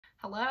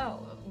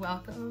Hello,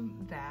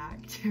 welcome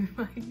back to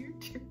my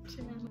YouTube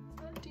channel.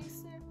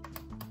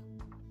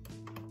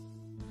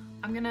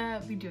 I'm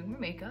gonna be doing my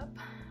makeup,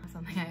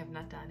 something I have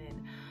not done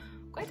in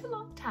quite a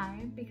long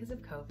time because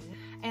of COVID,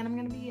 and I'm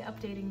gonna be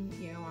updating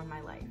you on my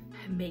life.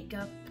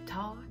 Makeup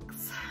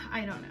talks,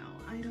 I don't know.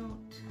 So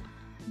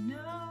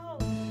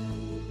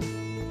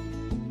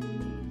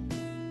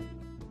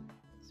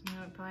I'm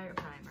gonna apply a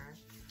primer.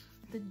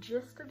 The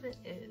gist of it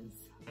is,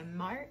 in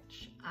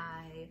March,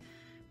 I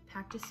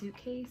packed a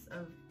suitcase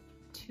of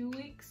 2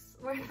 weeks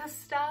worth of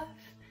stuff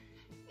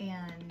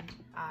and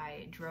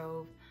I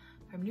drove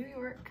from New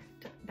York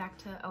back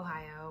to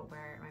Ohio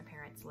where my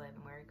parents live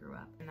and where I grew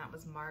up, and that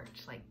was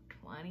March like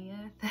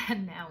 20th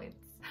and now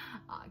it's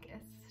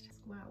August.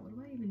 Wow, what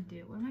do I even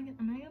do? Am I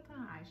gonna put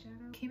on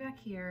eyeshadow? Came back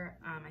here,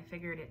 I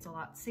figured it's a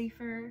lot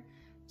safer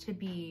to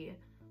be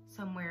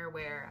somewhere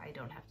where I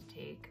don't have to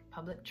take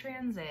public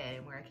transit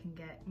and where I can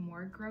get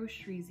more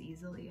groceries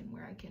easily and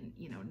where I can,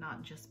 you know,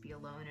 not just be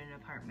alone in an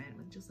apartment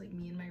with just like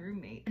me and my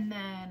roommate. And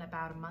then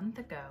about a month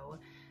ago,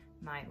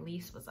 my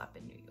lease was up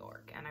in New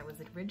York and I was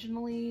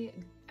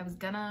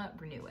gonna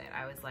renew it.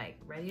 I was like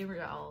ready to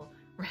roll.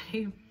 I'm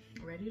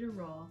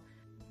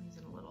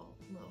using a little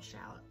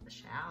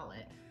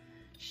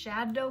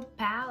shadow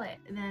palette.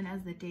 And then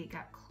as the date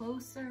got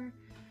closer,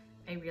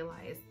 I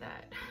realized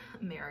that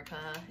America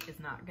is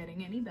not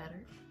getting any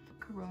better.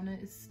 Corona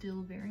is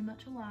still very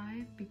much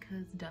alive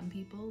because dumb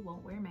people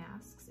won't wear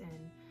masks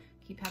and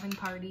keep having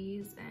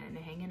parties and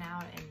hanging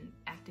out and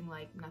acting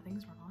like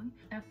nothing's wrong.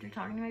 After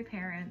talking to my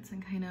parents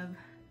and kind of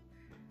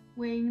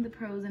weighing the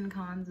pros and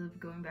cons of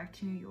going back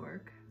to New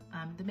York,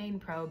 the main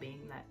pro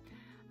being that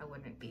I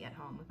wouldn't be at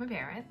home with my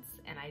parents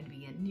and I'd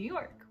be in New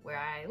York where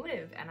I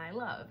live and I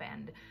love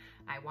and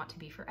I want to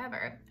be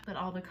forever. But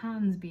all the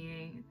cons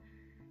being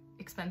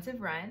expensive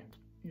rent,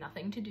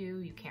 nothing to do,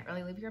 you can't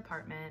really leave your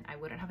apartment, I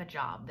wouldn't have a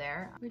job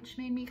there, which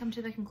made me come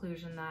to the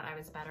conclusion that I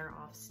was better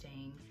off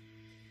staying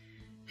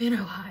in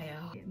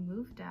Ohio. I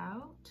moved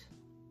out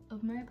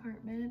of my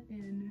apartment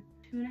in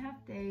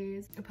 2.5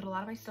 days. I put a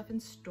lot of my stuff in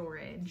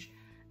storage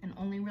and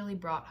only really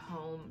brought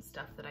home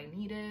stuff that I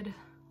needed,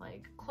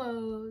 like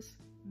clothes,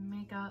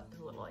 makeup,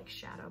 a little like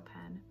shadow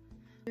pen.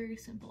 Very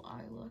simple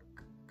eye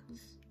look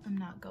because I'm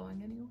not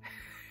going anywhere.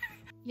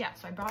 Yeah,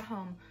 so I brought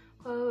home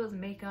clothes,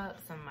 makeup,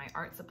 some of my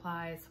art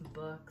supplies, some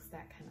books,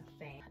 that kind of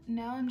thing.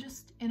 Now I'm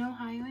just in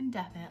Ohio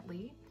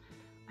indefinitely.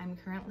 I'm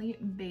currently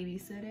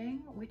babysitting,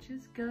 which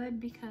is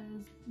good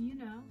because, you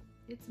know,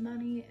 it's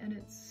money and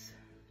it's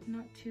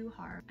not too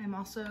hard. I'm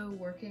also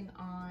working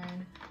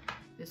on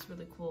this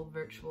really cool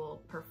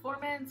virtual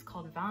performance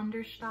called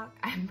Vanderstock.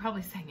 I'm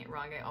probably saying it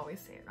wrong, I always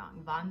say it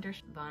wrong.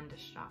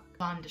 Vanderstock.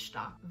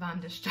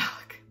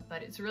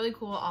 But it's really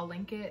cool. I'll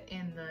link it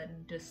in the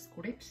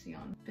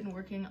description. Been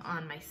working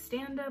on my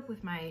stand-up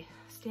with my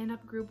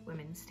stand-up group,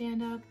 Women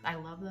Stand Up. I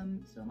love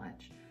them so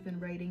much. I've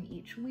been writing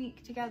each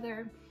week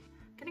together.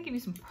 I'm gonna give you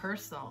some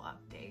personal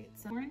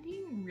updates.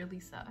 Quarantine really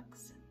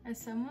sucks. As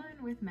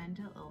someone with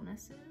mental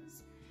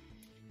illnesses,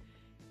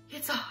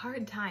 it's a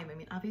hard time. I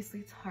mean, obviously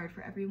it's hard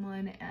for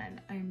everyone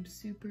and I'm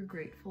super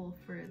grateful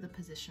for the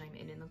position I'm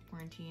in the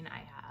quarantine. I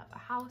have a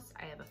house,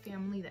 I have a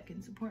family that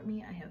can support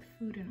me, I have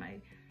food in my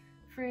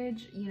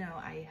fridge, you know,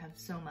 I have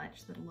so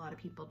much that a lot of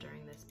people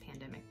during this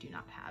pandemic do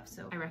not have.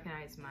 So I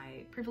recognize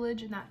my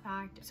privilege in that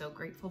fact. I'm so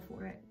grateful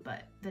for it,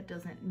 but that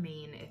doesn't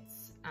mean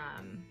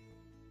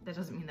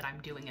that I'm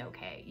doing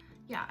okay.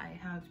 Yeah, I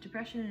have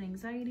depression and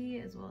anxiety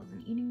as well as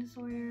an eating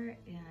disorder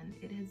and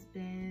it has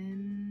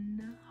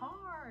been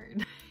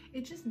hard.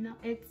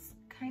 It's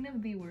kind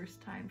of the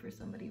worst time for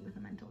somebody with a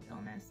mental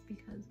illness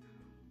because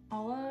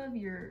all of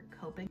your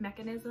coping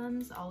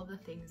mechanisms, all of the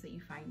things that you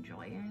find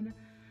joy in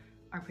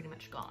are pretty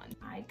much gone.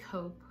 I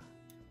cope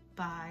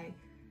by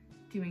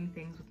doing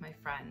things with my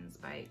friends,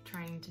 by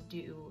trying to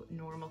do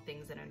normal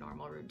things in a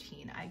normal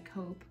routine. I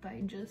cope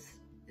by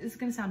it's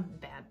gonna sound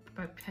bad,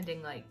 by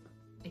pretending like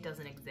it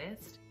doesn't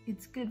exist.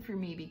 It's good for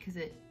me because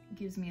it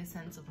gives me a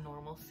sense of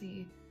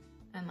normalcy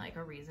and like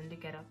a reason to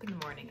get up in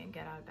the morning and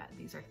get out of bed.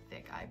 These are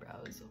thick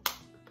eyebrows.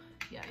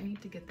 Yeah, I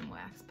need to get them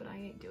waxed, but I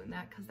ain't doing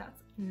that because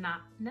that's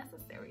not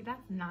necessary.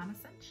 That's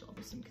non-essential.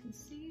 There's some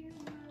concealer.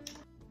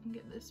 And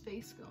get this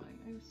face going.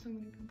 I have so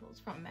many pimples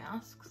from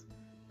masks.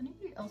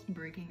 Anybody else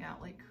breaking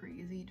out like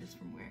crazy just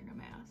from wearing a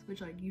mask?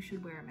 Which, like, you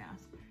should wear a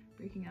mask.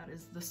 Breaking out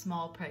is the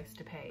small price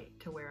to pay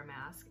to wear a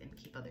mask and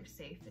keep others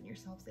safe and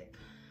yourself safe.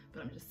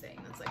 But I'm just saying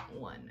that's like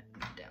one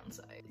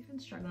downside. I've been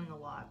struggling a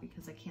lot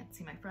because I can't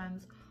see my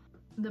friends.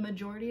 The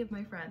majority of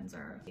my friends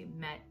are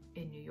met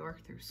in New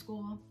York through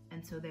school,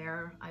 and so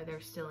they're either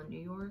still in New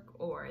York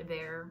or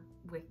they're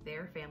with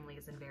their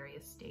families in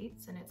various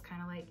states, and it's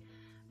kind of like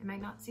I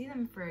might not see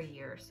them for a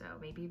year or so,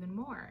 maybe even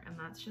more, and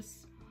that's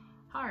just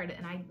hard.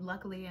 And I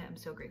luckily am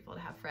so grateful to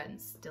have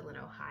friends still in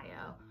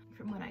Ohio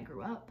from when I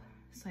grew up,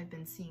 so I've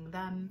been seeing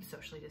them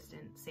socially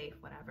distant, safe,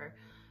 whatever,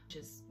 which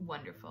is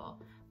wonderful.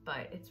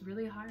 But it's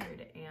really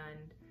hard,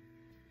 and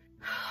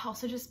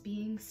also just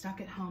being stuck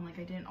at home. Like,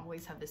 I didn't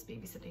always have this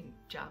babysitting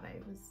job.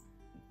 I was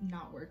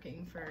not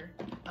working for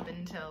up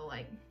until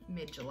like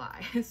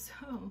mid-July.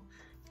 So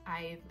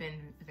I've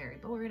been very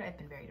bored, I've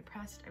been very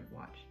depressed, I've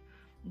watched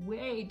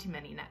way too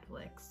many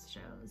Netflix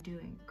shows,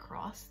 doing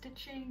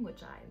cross-stitching,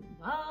 which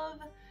I love,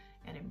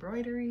 and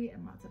embroidery,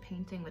 and lots of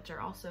painting, which are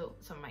also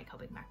some of my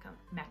coping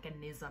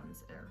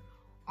mechanisms or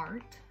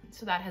art.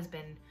 So that has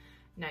been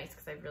nice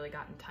because I've really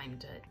gotten time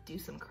to do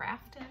some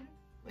crafting,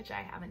 which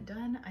I haven't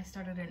done. I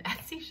started an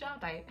Etsy shop.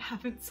 I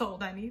haven't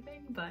sold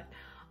anything, but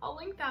I'll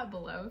link that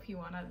below if you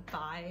want to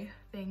buy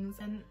things.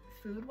 And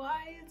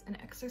food-wise and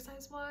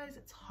exercise-wise,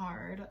 it's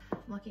hard. I'm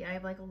lucky I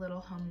have like a little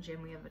home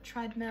gym. We have a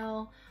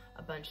treadmill,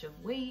 a bunch of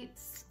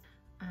weights.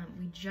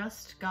 I'm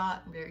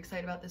very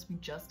excited about this, we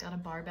just got a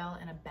barbell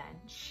and a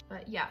bench.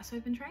 But yeah, so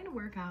I've been trying to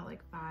work out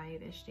like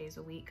 5-ish days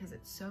a week because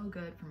it's so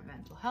good for my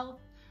mental health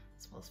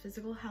as well as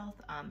physical health.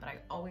 But I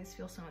always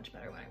feel so much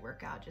better when I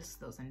work out. Just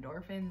those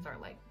endorphins are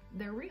like,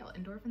 they're real.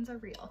 Endorphins are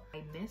real.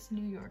 I miss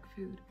New York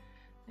food.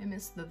 I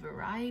miss the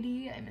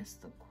variety, I miss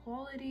the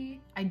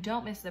quality. I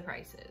don't miss the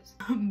prices,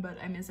 but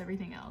I miss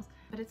everything else.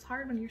 But it's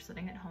hard when you're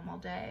sitting at home all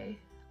day,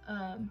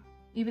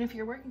 even if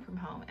you're working from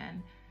home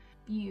and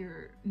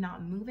you're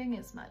not moving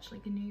as much.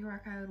 Like in New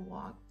York, I would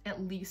walk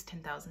at least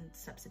 10,000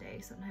 steps a day,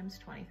 sometimes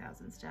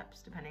 20,000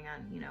 steps, depending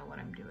on, you know, what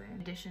I'm doing.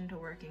 In addition to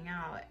working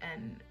out,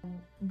 and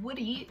would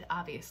eat,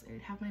 obviously,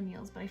 I'd have my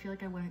meals, but I feel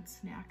like I wouldn't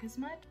snack as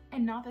much.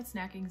 And not that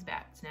snacking is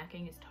bad.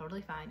 Snacking is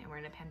totally fine, and we're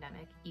in a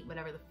pandemic. Eat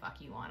whatever the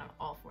fuck you want, I'm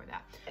all for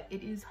that.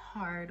 It is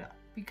hard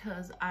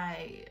because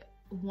I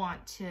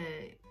want to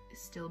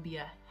still be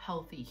a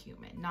healthy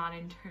human, not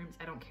in terms,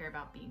 I don't care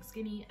about being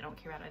skinny, I don't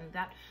care about any of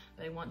that,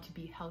 but I want to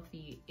be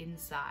healthy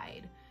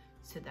inside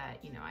so that,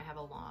 you know, I have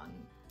a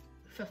long,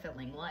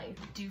 fulfilling life.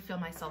 I do feel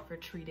myself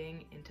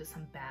retreating into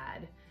some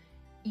bad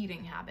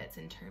eating habits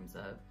in terms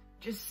of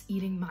just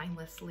eating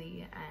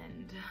mindlessly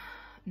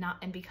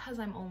and because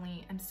I'm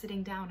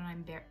sitting down and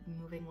I'm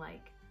moving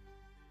like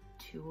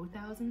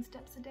 2,000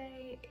 steps a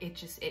day,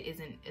 it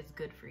isn't as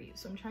good for you.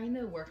 So I'm trying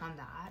to work on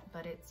that,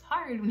 but it's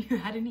hard when you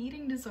had an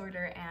eating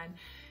disorder and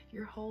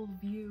your whole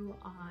view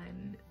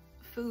on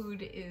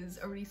food is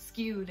already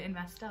skewed and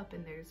messed up,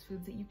 and there's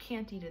foods that you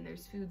can't eat, and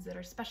there's foods that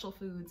are special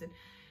foods, and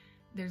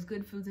there's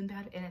good foods and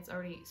bad, and it's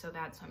already so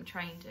bad. So I'm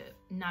trying to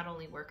not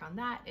only work on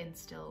that and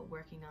still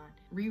working on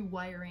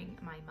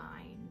rewiring my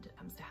mind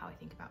as to how I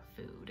think about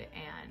food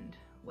and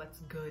what's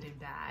good and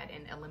bad,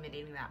 and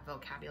eliminating that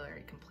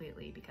vocabulary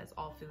completely because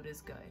all food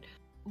is good,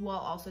 while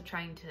also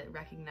trying to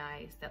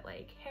recognize that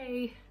like,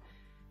 hey,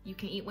 you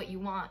can eat what you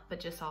want, but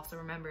just also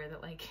remember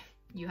that like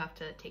you have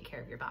to take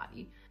care of your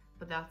body.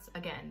 But that's,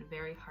 again,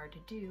 very hard to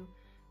do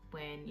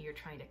when you're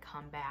trying to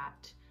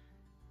combat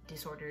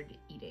disordered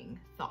eating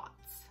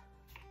thoughts.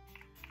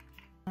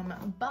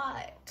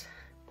 But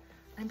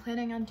I'm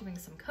planning on doing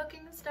some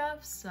cooking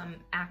stuff, some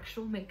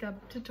actual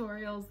makeup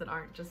tutorials that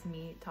aren't just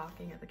me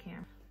talking at the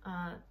camera.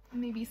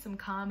 Maybe some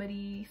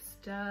comedy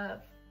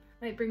stuff.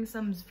 Might bring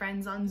some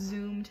friends on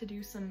Zoom to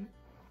do some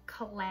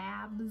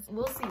collabs.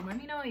 We'll see. Let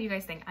me know what you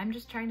guys think. I'm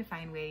just trying to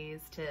find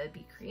ways to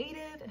be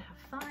creative and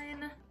have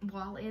fun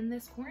while in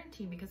this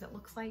quarantine because it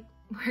looks like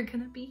we're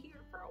gonna be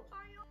here for a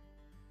while.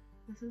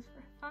 This is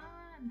for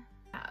fun.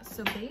 Yeah,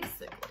 so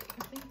basically,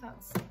 I think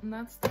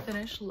that's the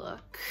finished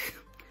look.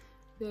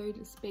 Very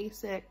just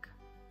basic.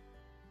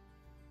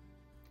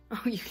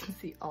 Oh, you can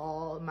see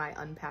all my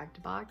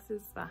unpacked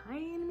boxes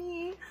behind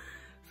me.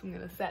 So I'm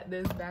gonna set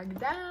this back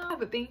down.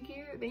 But thank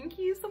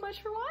you so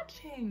much for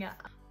watching.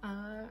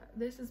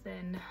 This has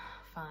been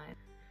fun.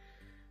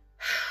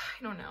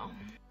 I don't know.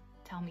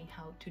 Tell me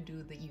how to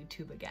do the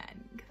YouTube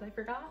again, because I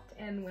forgot,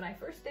 and when I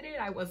first did it,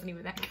 I wasn't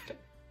even that good.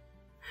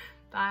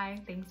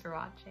 Bye, thanks for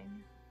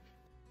watching.